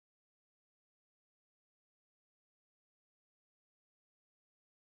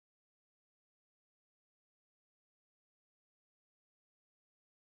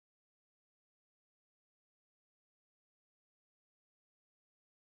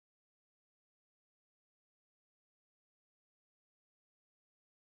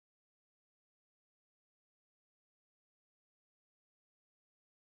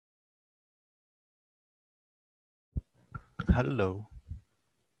Hello.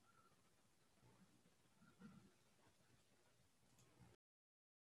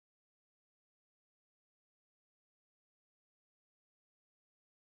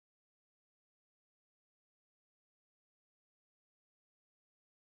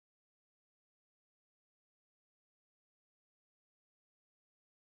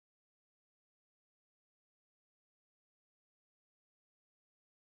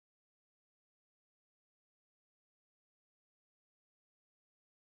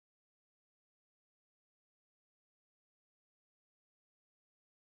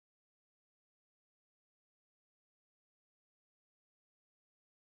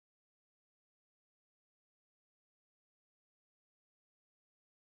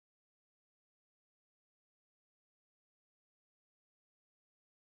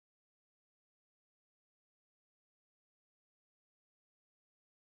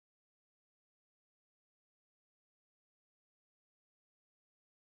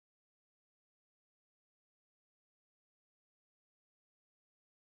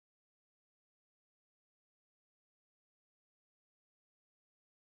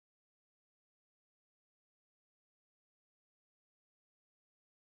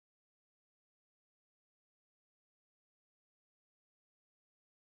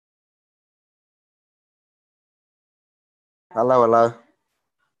 Halo, halo.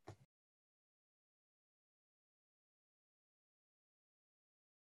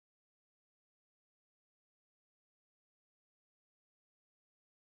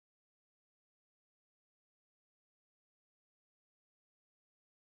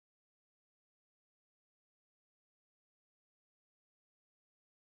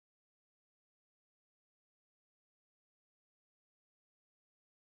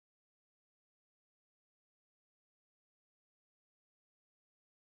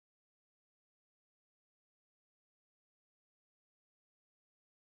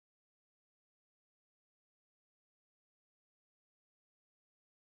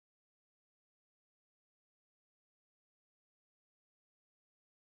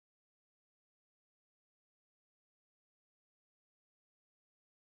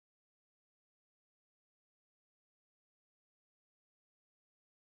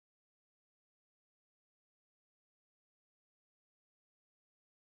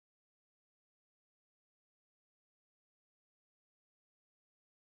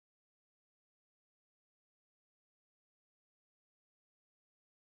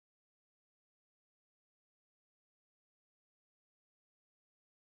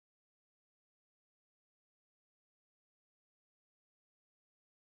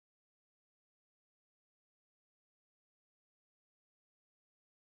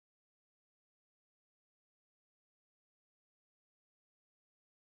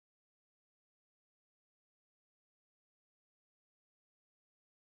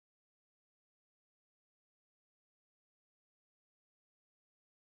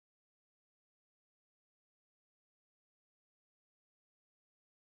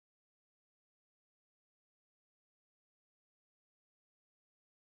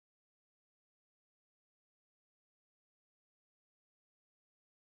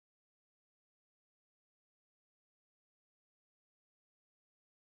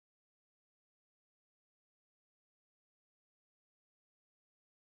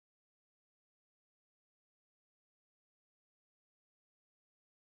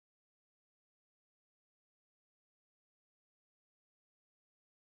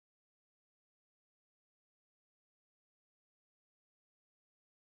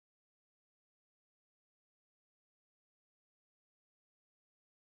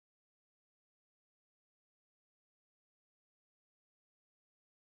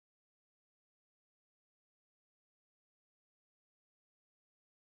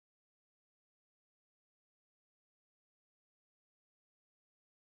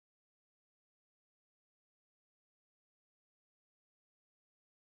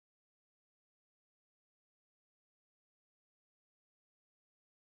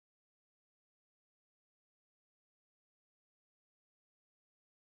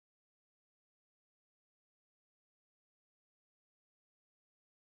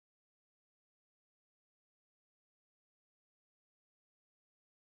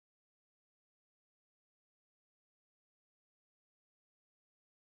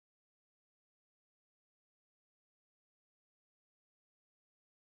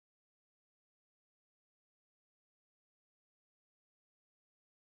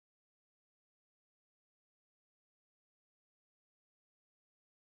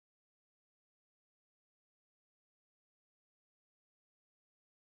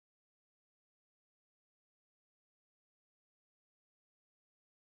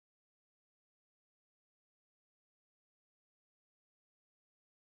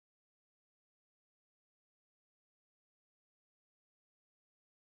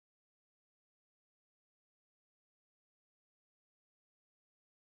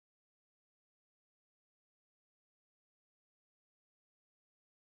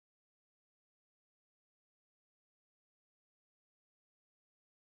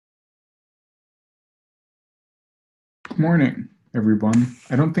 Good morning, everyone.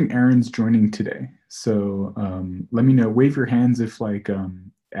 I don't think Aaron's joining today, so let me know. Wave your hands if,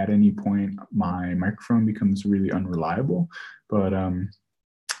 at any point my microphone becomes really unreliable. But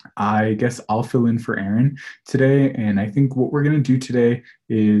I guess I'll fill in for Aaron today, and I think what we're going to do today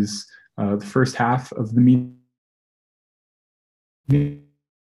is the first half of the meeting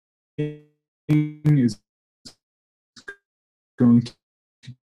is going to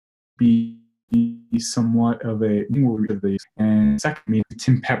be somewhat of a and second,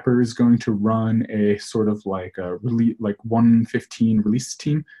 Tim Pepper is going to run a sort of like a release, like 115 release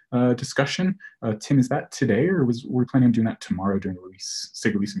team discussion. Tim, is that today, or was we're planning on doing that tomorrow during the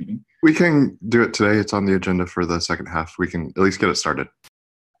sig-release meeting? We can do it today. It's on the agenda for the second half. We can at least get it started.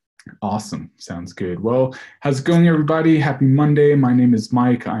 Awesome. Sounds good. Well, how's it going, everybody? Happy Monday. My name is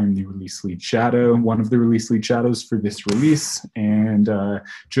Mike. I'm the release lead shadow, one of the release lead shadows for this release. And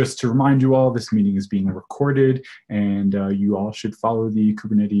just to remind you all, this meeting is being recorded, and you all should follow the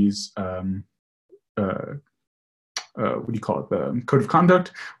Kubernetes what do you call it, the code of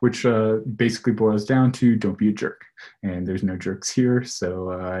conduct, which basically boils down to don't be a jerk. And there's no jerks here,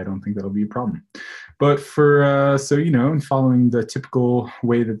 so I don't think that'll be a problem. But for, so, following the typical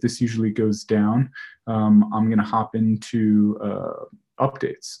way that this usually goes down, I'm going to hop into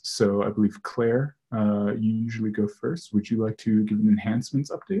updates. So I believe Claire, you usually go first. Would you like to give an enhancements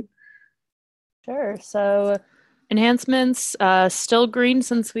update? Sure. So enhancements, still green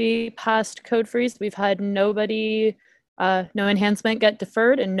since we passed code freeze. We've had no enhancement get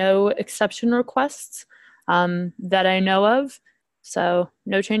deferred and no exception requests that I know of. So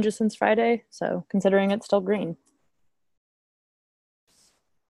no changes since Friday. So considering it's still green.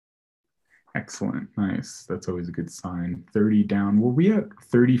 Excellent. Nice. That's always a good sign. 30 down. Were we at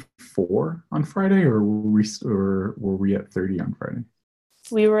 34 on Friday, or were we at 30 on Friday?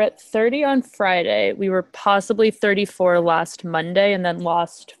 We were at 30 on Friday. We were possibly 34 last Monday, and then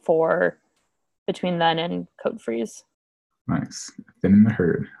lost 4 between then and code freeze. Nice. Thin in the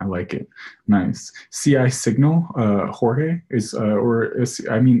herd. I like it. Nice. CI signal, Jorge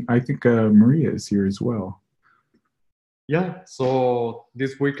I think Maria is here as well. Yeah, so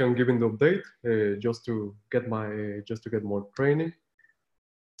this week I'm giving the update just to get more training.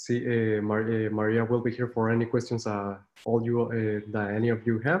 Maria will be here for any questions that any of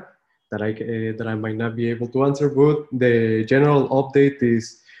you have that I might not be able to answer. But the general update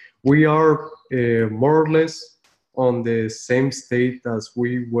is we are more or less on the same state as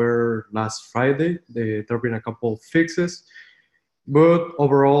we were last Friday. There have been a couple of fixes, but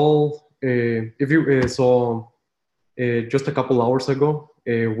overall, if you saw. Just a couple hours ago,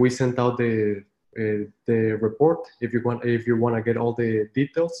 we sent out the report. If you want to get all the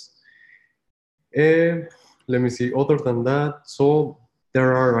details. Let me see. Other than that, so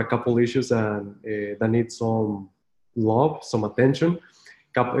there are a couple issues that need some love, some attention,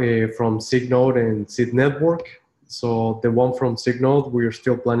 from SigNode and SID Network. So the one from SigNode, we are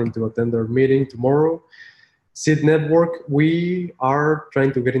still planning to attend their meeting tomorrow. SID Network, we are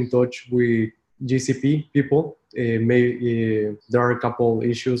trying to get in touch with GCP people. There are a couple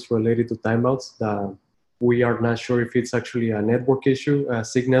issues related to timeouts that we are not sure if it's actually a network issue, a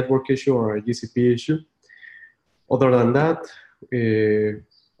SIG network issue, or a GCP issue. Other than that,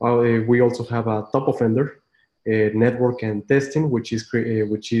 we also have a top offender, network and testing, which is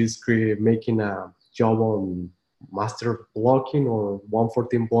making a job on master blocking or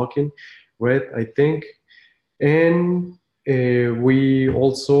 114 blocking, right? I think, and we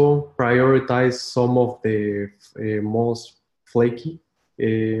also prioritize some of the most flaky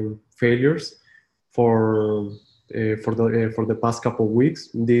failures for the past couple of weeks.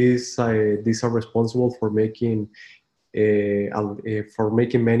 These are responsible for making many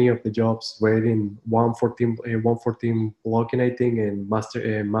of the jobs ready in 114 blocking, I think, and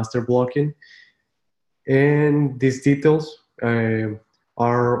master blocking. And these details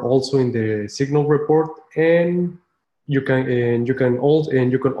are also in the signal report, and you can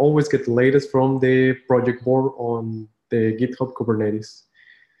always get the latest from the project board on the GitHub Kubernetes.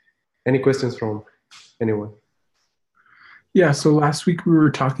 Any questions from anyone? Yeah, so last week we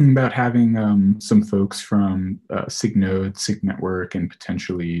were talking about having some folks from SigNode, SIG Network, and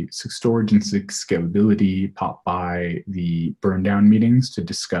potentially SIG Storage and SIG Scalability pop by the burn down meetings to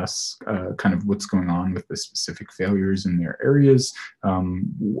discuss kind of what's going on with the specific failures in their areas. Are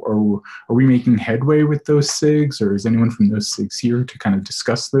we making headway with those SIGs, or is anyone from those SIGs here to kind of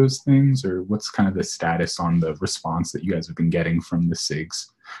discuss those things, or what's kind of the status on the response that you guys have been getting from the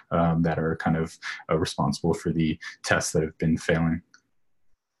SIGs that are kind of responsible for the tests that have been failing?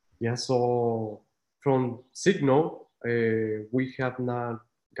 Yeah, so from SigNode, we have not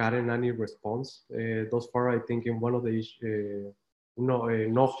gotten any response thus far. I think in one of the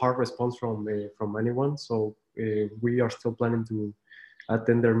no hard response from anyone. So we are still planning to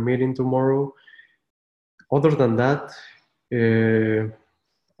attend their meeting tomorrow. Other than that,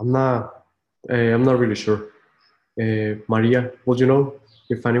 I'm not really sure. Maria, would you know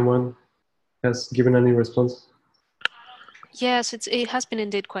if anyone has given any response? Yes, it has been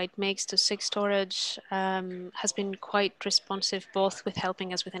indeed quite mixed. The SIG storage has been quite responsive, both with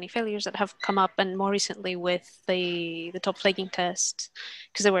helping us with any failures that have come up, and more recently with the top flaking test,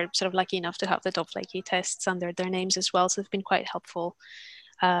 because they were sort of lucky enough to have the top flaky tests under their names as well. So they've been quite helpful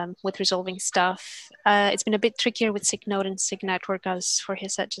with resolving stuff. It's been a bit trickier with SIG-Node and SIG-Network, as Jorge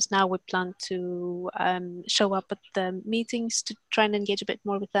said just now. We plan to show up at the meetings to try and engage a bit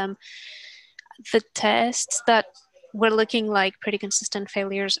more with them. The tests that were looking like pretty consistent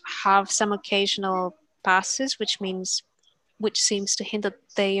failures have some occasional passes, which seems to hint that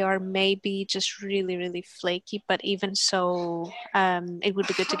they are maybe just really, really flaky. But even so, it would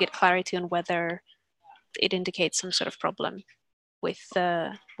be good to get clarity on whether it indicates some sort of problem with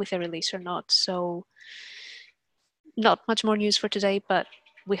a release or not. So not much more news for today, but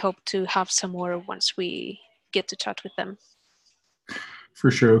we hope to have some more once we get to chat with them. For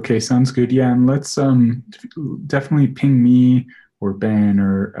sure. Okay, sounds good. Yeah, and let's definitely ping me or Ben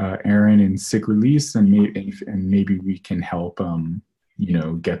or Aaron in sig-release, and maybe we can help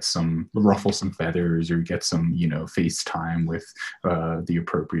get some ruffle some feathers or get some FaceTime with the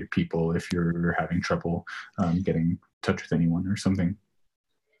appropriate people if you're having trouble getting in touch with anyone or something.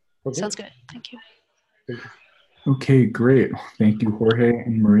 Okay. Sounds good. Thank you. Thank you. Okay, great. Thank you, Jorge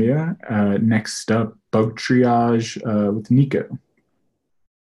and Maria. Next up, bug triage with Nico.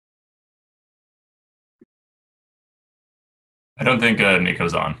 I don't think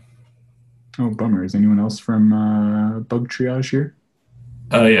Nico's on. Oh, bummer. Is anyone else from bug triage here?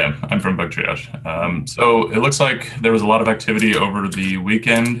 Yeah, I'm from bug triage. So it looks like there was a lot of activity over the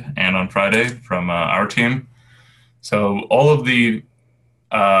weekend and on Friday from our team. So all of the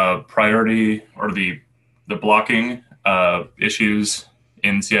priority or the blocking issues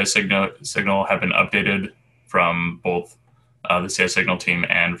in CI Signal have been updated from both the CI Signal team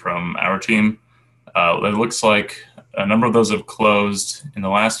and from our team. It looks like a number of those have closed. In the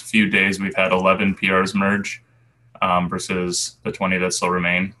last few days, we've had 11 PRs merge versus the 20 that still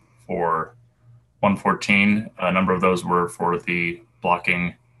remain for 114. A number of those were for the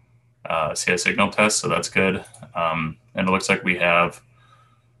blocking CI Signal test, so that's good. And it looks like we have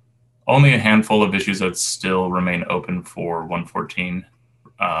only a handful of issues that still remain open for 114.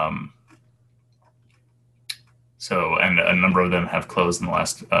 And a number of them have closed in the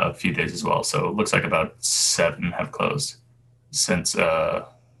last few days as well. So it looks like about 7 have closed since the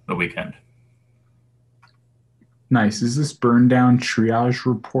weekend. Nice. Is this burn down triage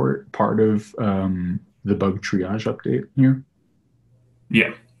report part of the bug triage update here?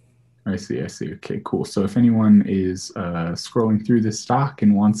 Yeah. I see. Okay, cool. So if anyone is scrolling through this doc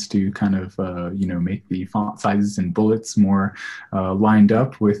and wants to kind of make the font sizes and bullets more lined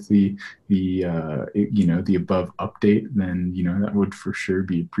up with the above update, then that would for sure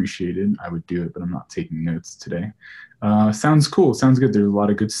be appreciated. I would do it, but I'm not taking notes today. Sounds cool. Sounds good. There's a lot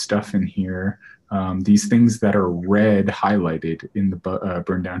of good stuff in here. These things that are red highlighted in the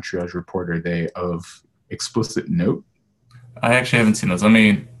burn down triage report, are they of explicit note? I actually haven't seen those. Let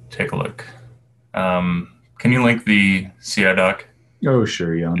me take a look. Can you link the CI doc? Oh,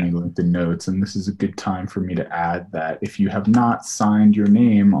 sure. Yeah, let me link the notes. And this is a good time for me to add that if you have not signed your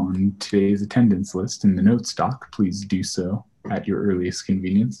name on today's attendance list in the notes doc, please do so at your earliest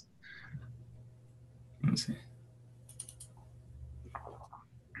convenience. Let's see.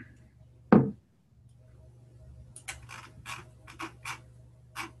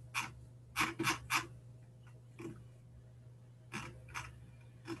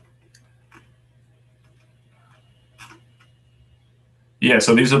 Yeah,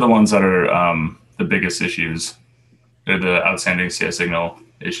 so these are the ones that are the biggest issues. They're the outstanding CI Signal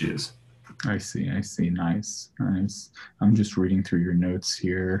issues. I see. Nice. I'm just reading through your notes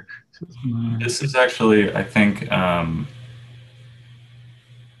here. This is actually, I think,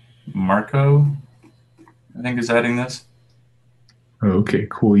 Marco, I think, is adding this. Okay,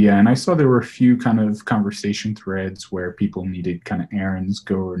 cool. Yeah, and I saw there were a few kind of conversation threads where people needed kind of Aaron's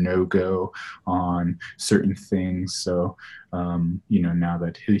go or no go on certain things. So, now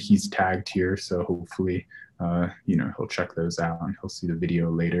that he's tagged here, so hopefully, he'll check those out and he'll see the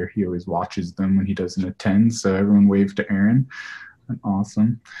video later. He always watches them when he doesn't attend. So everyone wave to Aaron.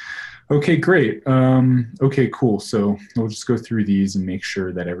 Awesome. Okay, great. Okay, cool. So we'll just go through these and make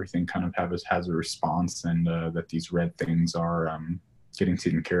sure that everything kind of has a response and that these red things are getting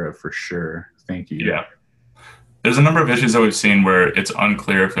taken care of for sure. Thank you. Yeah. There's a number of issues that we've seen where it's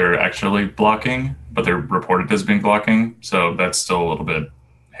unclear if they're actually blocking, but they're reported as being blocking. So that's still a little bit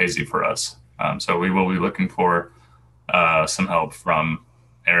hazy for us. So we will be looking for some help from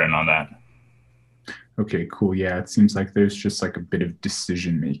Aaron on that. Okay, cool. Yeah, it seems like there's just like a bit of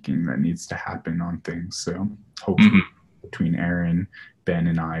decision making that needs to happen on things. So hopefully between Aaron, Ben,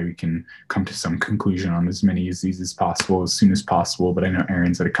 and I, we can come to some conclusion on as many of these as possible as soon as possible. But I know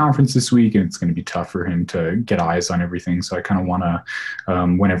Aaron's at a conference this week, and it's going to be tough for him to get eyes on everything. So I kind of want to,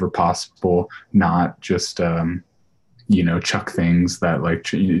 whenever possible, not just chuck things that like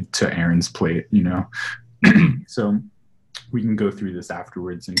to Aaron's plate. So we can go through this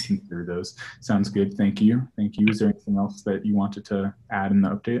afterwards and consider those. Sounds good. Thank you. Thank you. Is there anything else that you wanted to add in the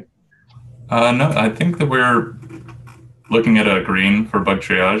update? No, I think that we're looking at a green for bug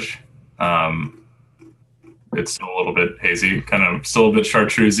triage. It's still a little bit hazy, kind of still a bit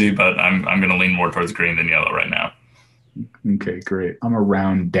chartreusey, but I'm going to lean more towards green than yellow right now. Okay, great. I'm a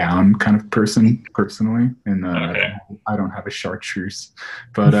round down kind of person personally, and Okay. I don't have a chartreuse,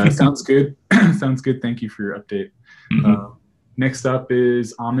 but sounds good. Sounds good. Thank you for your update. Next up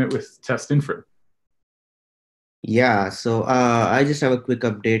is Amit with test infra. Yeah, so I just have a quick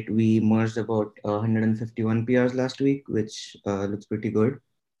update. We merged about 151 PRs last week, which looks pretty good.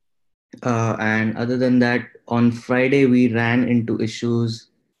 And other than that, on Friday, we ran into issues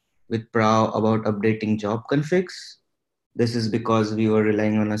with Prow about updating job configs. This is because we were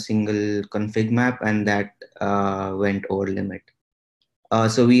relying on a single config map, and that went over limit.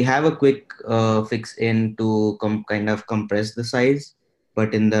 So we have a quick fix in to kind of compress the size,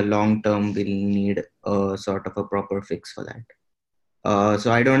 but in the long term, we'll need a sort of a proper fix for that.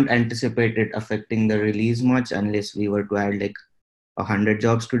 So I don't anticipate it affecting the release much unless we were to add like 100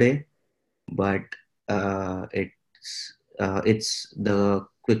 jobs today, but it's the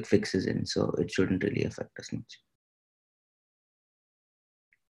quick fixes in, so it shouldn't really affect us much.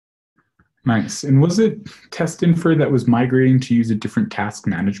 Nice. And was it test infra that was migrating to use a different task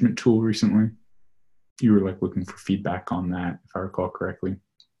management tool recently? You were like looking for feedback on that, if I recall correctly.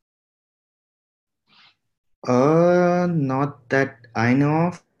 Not that I know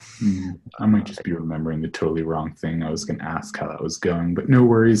of. I might just be remembering the totally wrong thing. I was going to ask how that was going, but no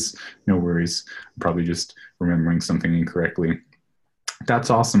worries. No worries. I'm probably just remembering something incorrectly.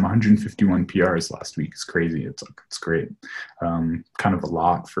 That's awesome. 151 PRs last week is crazy. It's great. Kind of a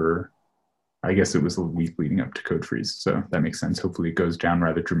lot for, I guess it was the week leading up to code freeze. So that makes sense. Hopefully it goes down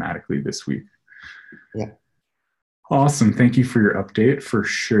rather dramatically this week. Yeah. Awesome. Thank you for your update for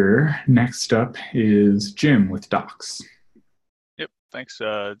sure. Next up is Jim with Docs. Yep. Thanks.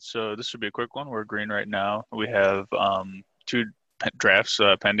 So this should be a quick one. We're green right now. We have 2 drafts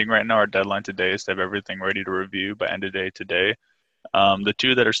pending right now. Our deadline today is to have everything ready to review by end of day today. The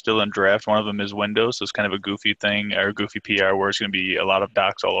 2 that are still in draft, one of them is Windows. So it's kind of a goofy thing or a goofy PR where it's going to be a lot of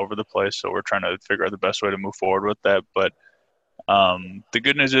docs all over the place. So we're trying to figure out the best way to move forward with that. But the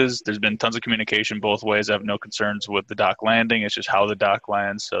good news is there's been tons of communication both ways. I have no concerns with the doc landing. It's just how the doc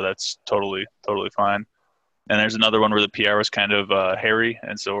lands. So that's totally fine. And there's another one where the PR is kind of hairy.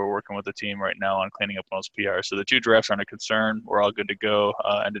 And so we're working with the team right now on cleaning up those PRs. So the 2 drafts aren't a concern. We're all good to go.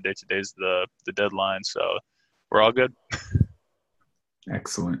 End of day today's the deadline. So we're all good.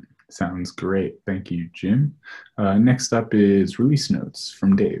 Excellent. Sounds great. Thank you, Jim. Next up is release notes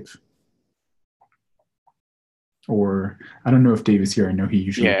from Dave. Or I don't know if Dave is here. I know he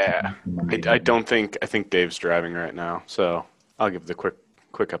usually. Yeah, I think Dave's driving right now, so I'll give the quick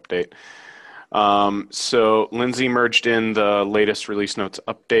update. So Lindsay merged in the latest release notes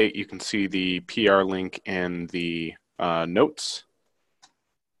update. You can see the PR link in the notes.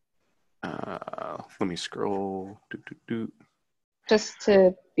 Let me scroll. Just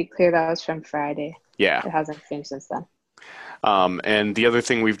to be clear, that was from Friday. Yeah. It hasn't changed since then. And the other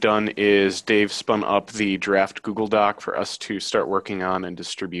thing we've done is Dave spun up the draft Google Doc for us to start working on and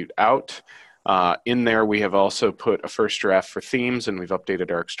distribute out. In there, we have also put a first draft for themes, and we've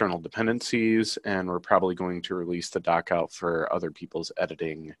updated our external dependencies, and we're probably going to release the doc out for other people's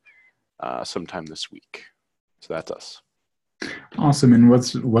editing sometime this week. So that's us. Awesome. And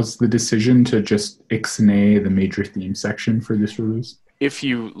what's the decision to just ixnay the major theme section for this release? If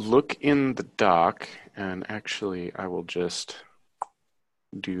you look in the doc, and actually I will just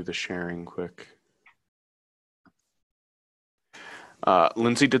do the sharing quick.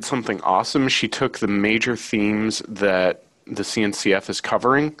 Lindsay did something awesome. She took the major themes that the CNCF is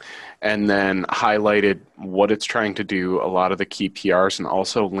covering and then highlighted what it's trying to do, a lot of the key PRs, and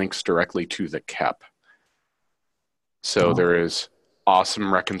also links directly to the KEP. So there is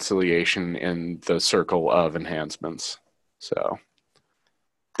awesome reconciliation in the circle of enhancements. So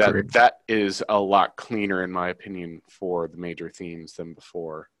Great. That is a lot cleaner, in my opinion, for the major themes than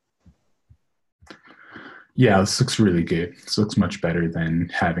before. Yeah, this looks really good. This looks much better than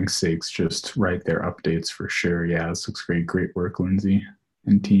having SIGs just write their updates for sure. Yeah, this looks great. Great work, Lindsay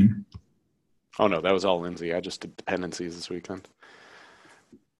and team. Oh no, that was all Lindsay. I just did dependencies this weekend.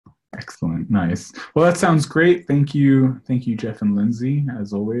 Excellent. Nice. Well, that sounds great. Thank you. Thank you, Jeff and Lindsay,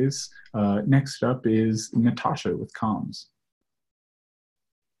 as always. Next up is Natasha with comms.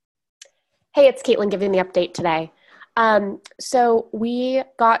 Hey, it's Caitlin giving the update today. So we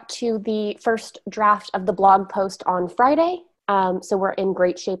got to the first draft of the blog post on Friday. So we're in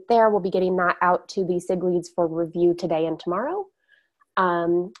great shape there. We'll be getting that out to the SIG leads for review today and tomorrow.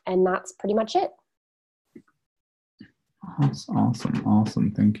 And that's pretty much it.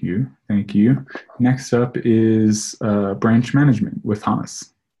 Awesome. Thank you. Next up is branch management with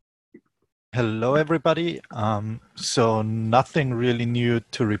Hannes. Hello, everybody. So nothing really new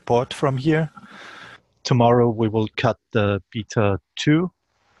to report from here. Tomorrow we will cut the beta 2,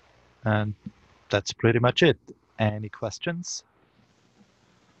 and that's pretty much it. Any questions?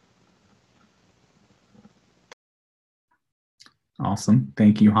 Awesome.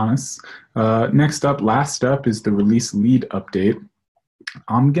 Thank you, Hannes. Next up, last up is the release lead update.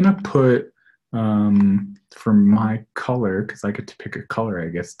 I'm going to put, for my color, because I get to pick a color, I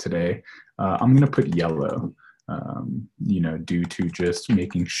guess, today, I'm going to put yellow, due to just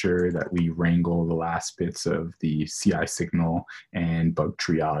making sure that we wrangle the last bits of the CI signal and bug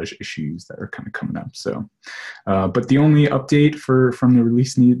triage issues that are kind of coming up. So, but the only update from the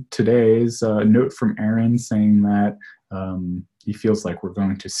release lead today is a note from Aaron saying that he feels like we're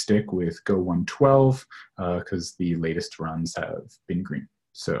going to stick with Go 112 because the latest runs have been green.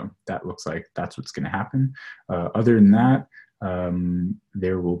 So that looks like that's what's going to happen. Other than that,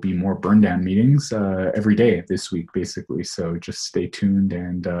 there will be more burn down meetings every day this week, basically. So just stay tuned,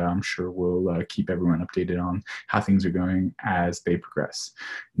 and I'm sure we'll keep everyone updated on how things are going as they progress.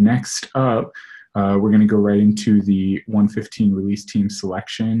 Next up, we're going to go right into the 115 release team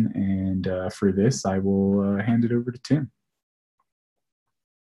selection. And for this, I will hand it over to Tim.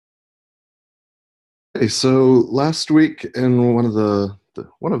 Okay, so last week in one of the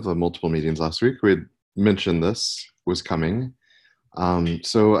multiple meetings last week, we had mentioned this was coming.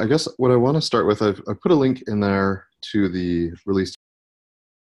 So I guess what I want to start with, I've put a link in there to the release.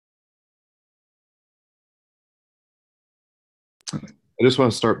 I just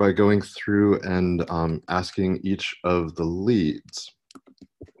want to start by going through and asking each of the leads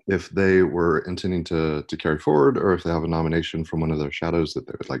if they were intending to carry forward, or if they have a nomination from one of their shadows that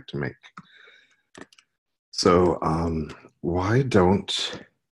they would like to make. So why don't,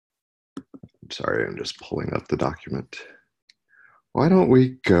 sorry, I'm just pulling up the document. Why don't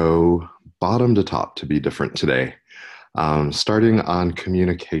we go bottom to top to be different today, starting on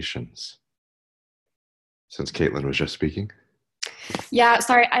communications, since Caitlin was just speaking. Yeah,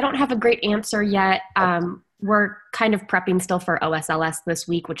 sorry, I don't have a great answer yet. We're kind of prepping still for OSLS this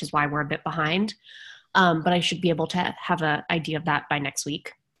week, which is why we're a bit behind. But I should be able to have an idea of that by next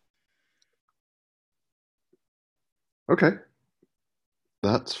week. Okay,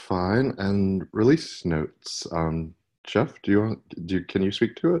 that's fine. And release notes. Jeff, can you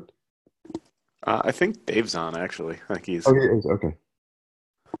speak to it? I think Dave's on, actually. I think he's... Oh, he is. Okay.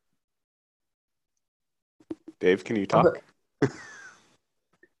 Dave, can you talk?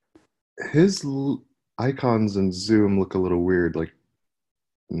 His icons in Zoom look a little weird, like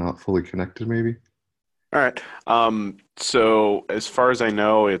not fully connected, maybe? All right. So as far as I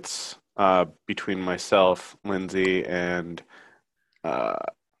know, it's between myself, Lindsay, and whatchamacallit,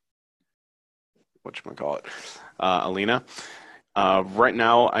 Alina. Right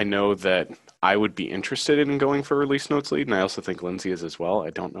now, I know that I would be interested in going for release notes lead, and I also think Lindsay is as well. I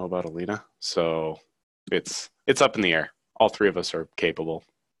don't know about Alina, so it's up in the air. All three of us are capable.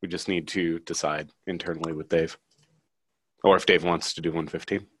 We just need to decide internally with Dave, or if Dave wants to do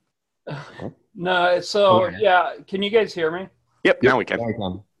 115. No, so yeah, can you guys hear me? Yep, now we can.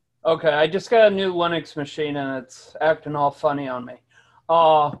 Okay, I just got a new Linux machine and it's acting all funny on me.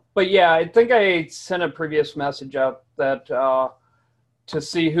 But yeah, I think I sent a previous message out that to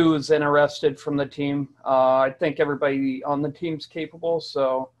see who's interested from the team. I think everybody on the team's capable,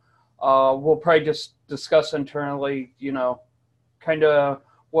 so we'll probably just discuss internally, kind of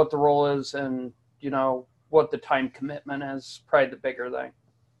what the role is and, what the time commitment is, probably the bigger thing.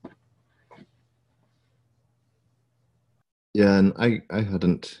 Yeah, and I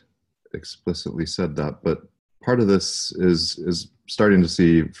hadn't explicitly said that, but part of this is starting to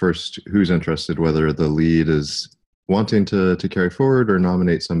see first who's interested, whether the lead is wanting to carry forward or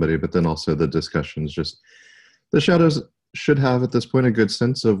nominate somebody, but then also the discussions, just the shadows should have at this point a good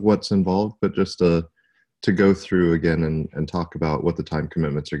sense of what's involved, but just to go through again and talk about what the time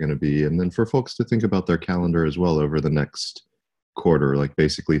commitments are going to be. And then for folks to think about their calendar as well over the next quarter, like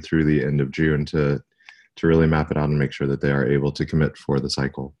basically through the end of June to really map it out and make sure that they are able to commit for the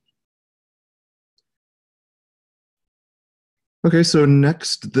cycle. Okay, so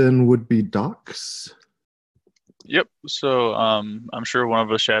next then would be docs. Yep. So I'm sure one of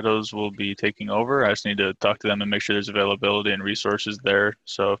the shadows will be taking over. I just need to talk to them and make sure there's availability and resources there.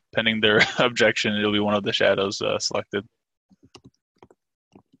 So pending their objection, it'll be one of the shadows selected.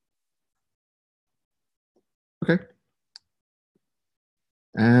 Okay.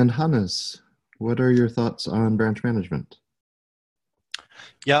 And Hannes, what are your thoughts on branch management?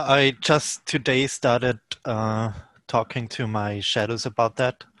 Yeah, I just today started talking to my shadows about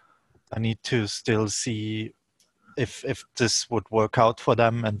that. I need to still see if this would work out for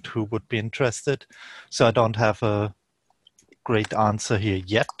them and who would be interested. So I don't have a great answer here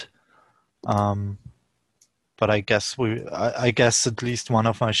yet. But I guess I guess at least one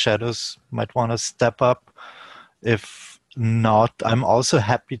of my shadows might want to step up. If not, I'm also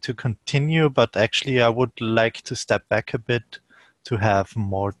happy to continue, but actually I would like to step back a bit to have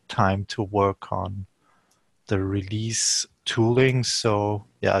more time to work on the release tooling. So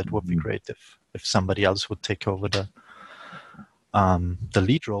yeah, it would be great if somebody else would take over the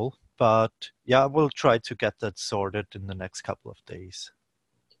lead role. But yeah, we'll try to get that sorted in the next couple of days.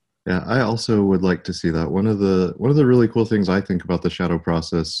 Yeah, I also would like to see that. One of the really cool things I think about the shadow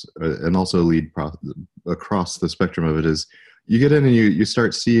process and also lead across the spectrum of it is you get in and you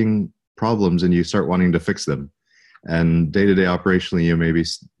start seeing problems and you start wanting to fix them. And day-to-day operationally, you may be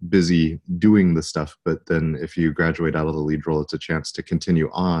busy doing the stuff, but then if you graduate out of the lead role, it's a chance to continue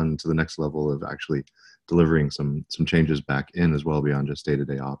on to the next level of actually delivering some changes back in as well beyond just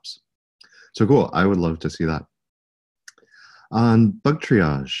day-to-day ops. So cool. I would love to see that. On bug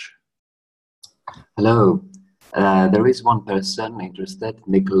triage. Hello. There is one person interested.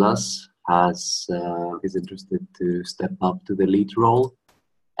 Nicholas is interested to step up to the lead role,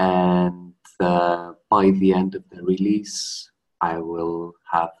 and by the end of the release, I will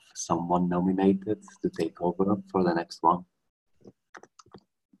have someone nominated to take over for the next one.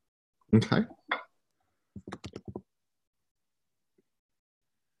 Okay.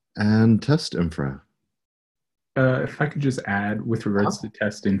 And test infra. If I could just add, with regards to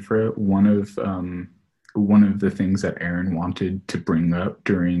test infra, one of the things that Aaron wanted to bring up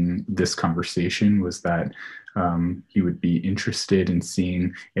during this conversation was that he would be interested in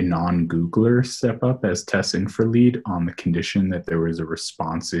seeing a non-Googler step up as test infra lead on the condition that there was a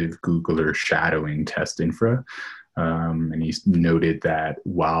responsive Googler shadowing test infra. And he noted that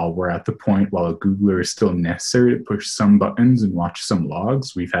while a Googler is still necessary to push some buttons and watch some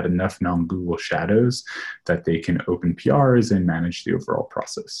logs, we've had enough non-Google shadows that they can open PRs and manage the overall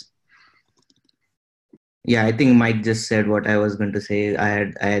process. Yeah, I think Mike just said what I was going to say.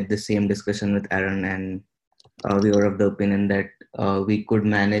 I had the same discussion with Aaron, and we were of the opinion that we could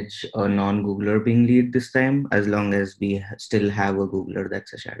manage a non-Googler being lead this time, as long as we still have a Googler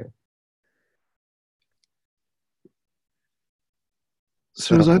that's a shadow.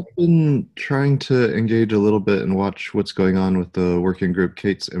 So as I've been trying to engage a little bit and watch what's going on with the working group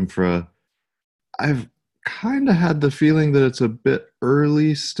Kate's infra, I've kind of had the feeling that it's a bit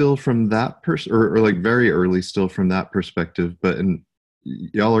early still from that or like very early still from that perspective. But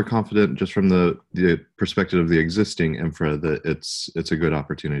y'all are confident just from the perspective of the existing infra that it's a good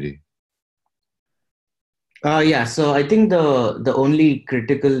opportunity. Yeah, so I think the only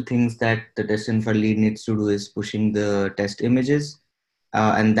critical things that the test infra lead needs to do is pushing the test images.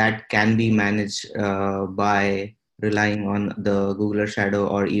 And that can be managed by relying on the Googler shadow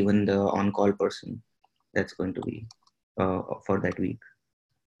or even the on-call person that's going to be for that week.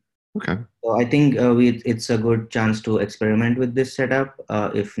 Okay. So I think it's a good chance to experiment with this setup.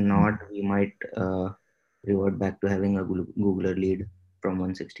 If not, we might revert back to having a Googler lead from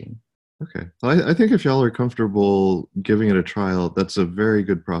 116. Okay. Well, I think if y'all are comfortable giving it a trial, that's a very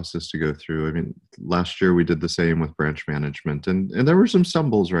good process to go through. I mean, last year we did the same with branch management, and there were some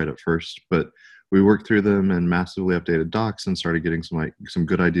stumbles right at first, but we worked through them and massively updated docs and started getting some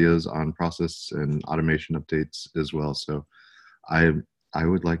good ideas on process and automation updates as well. So I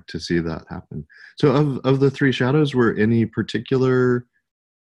would like to see that happen. So of the three shadows, were any particular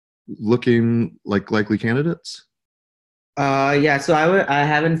looking like likely candidates? Yeah, so I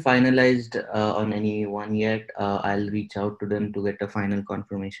haven't finalized on any one yet. I'll reach out to them to get a final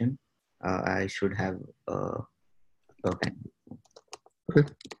confirmation. I should have okay.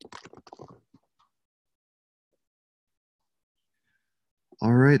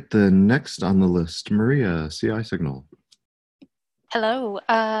 All right, the next on the list, Maria, CI signal. Hello.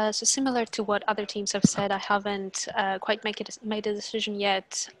 So similar to what other teams have said, I haven't quite made a decision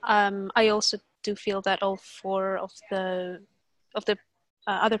yet. I also do feel that all four of the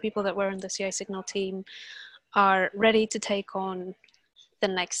other people that were in the CI Signal team are ready to take on the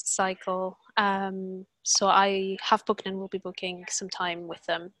next cycle. So I have booked and will be booking some time with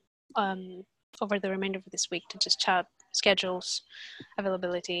them over the remainder of this week to just chat schedules,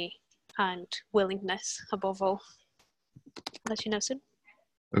 availability, and willingness above all. I'll let you know soon.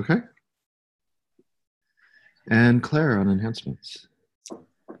 Okay. And Claire on enhancements.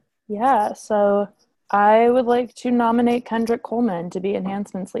 Yeah, so I would like to nominate Kendrick Coleman to be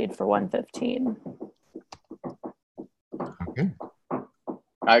enhancements lead for 115. Okay.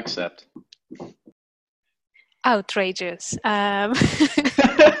 I accept. Outrageous. I'm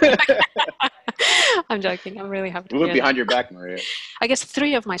joking. I'm really happy to Move hear behind that. your back, Maria. I guess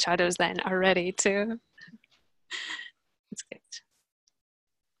 3 of my shadows then are ready to. That's good.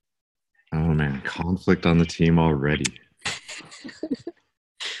 Oh man, conflict on the team already.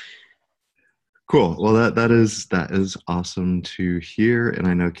 Cool. Well, that is awesome to hear, and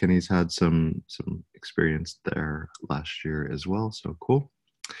I know Kenny's had some experience there last year as well. So cool.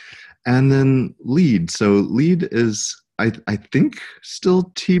 And then lead. So lead is I think still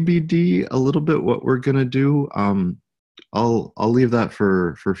TBD a little bit what we're gonna do. I'll leave that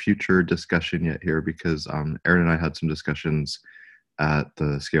for future discussion yet here because Aaron and I had some discussions at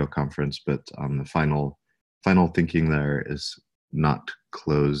the Scale conference, but the final thinking there is not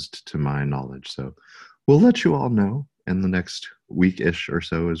closed to my knowledge. So we'll let you all know in the next week-ish or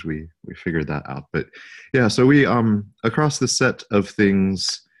so as we figure that out. But yeah, so we across the set of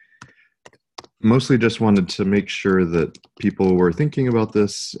things mostly just wanted to make sure that people were thinking about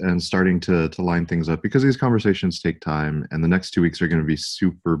this and starting to line things up because these conversations take time and the next 2 weeks are going to be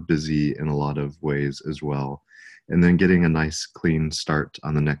super busy in a lot of ways as well. And then getting a nice clean start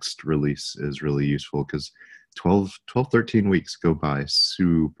on the next release is really useful because 13 weeks go by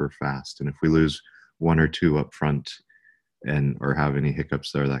super fast. And if we lose 1 or 2 up front or have any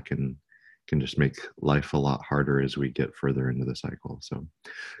hiccups there, that can just make life a lot harder as we get further into the cycle. So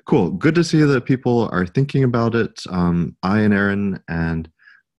cool. Good to see that people are thinking about it. I and Aaron, and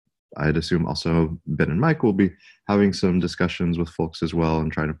I'd assume also Ben and Mike will be having some discussions with folks as well and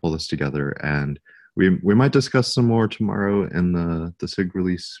trying to pull this together. And we might discuss some more tomorrow in the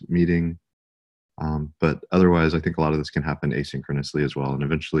sig-release meeting. But otherwise, I think a lot of this can happen asynchronously as well. And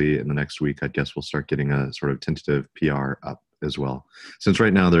eventually in the next week, I guess we'll start getting a sort of tentative PR up as well. Since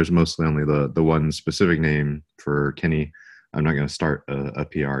right now there's mostly only the one specific name for Kenny, I'm not going to start a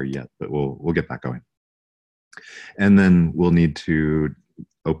PR yet, but we'll get that going. And then we'll need to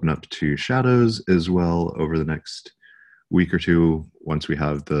open up to shadows as well over the next week or two once we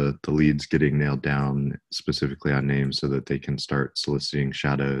have the leads getting nailed down specifically on names so that they can start soliciting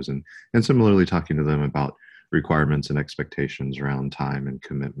shadows and similarly talking to them about requirements and expectations around time and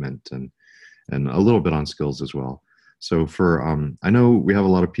commitment and a little bit on skills as well. So for I know we have a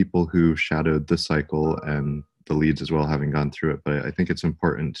lot of people who shadowed this cycle and the leads as well having gone through it, but I think it's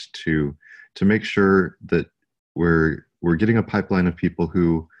important to make sure that we're getting a pipeline of people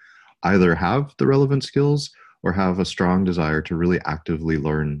who either have the relevant skills or have a strong desire to really actively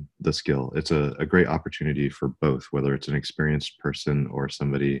learn the skill. It's a great opportunity for both, whether it's an experienced person or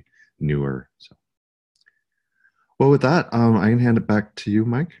somebody newer. So, well, with that, I can hand it back to you,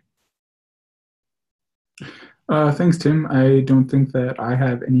 Mike. Thanks, Tim. I don't think that I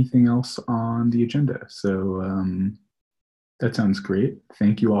have anything else on the agenda. So that sounds great.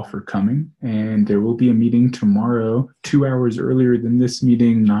 Thank you all for coming. And there will be a meeting tomorrow, 2 hours earlier than this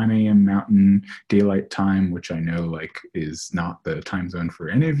meeting, 9 a.m. Mountain Daylight Time, which I know is not the time zone for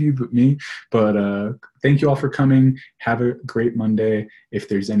any of you but me. But thank you all for coming. Have a great Monday. If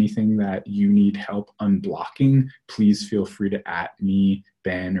there's anything that you need help unblocking, please feel free to @me,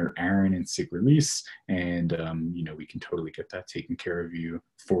 Ben, or Aaron in sig-release, and we can totally get that taken care of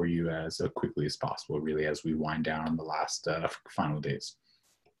for you as quickly as possible, really, as we wind down on the last final days.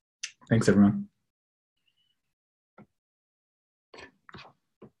 Thanks, everyone.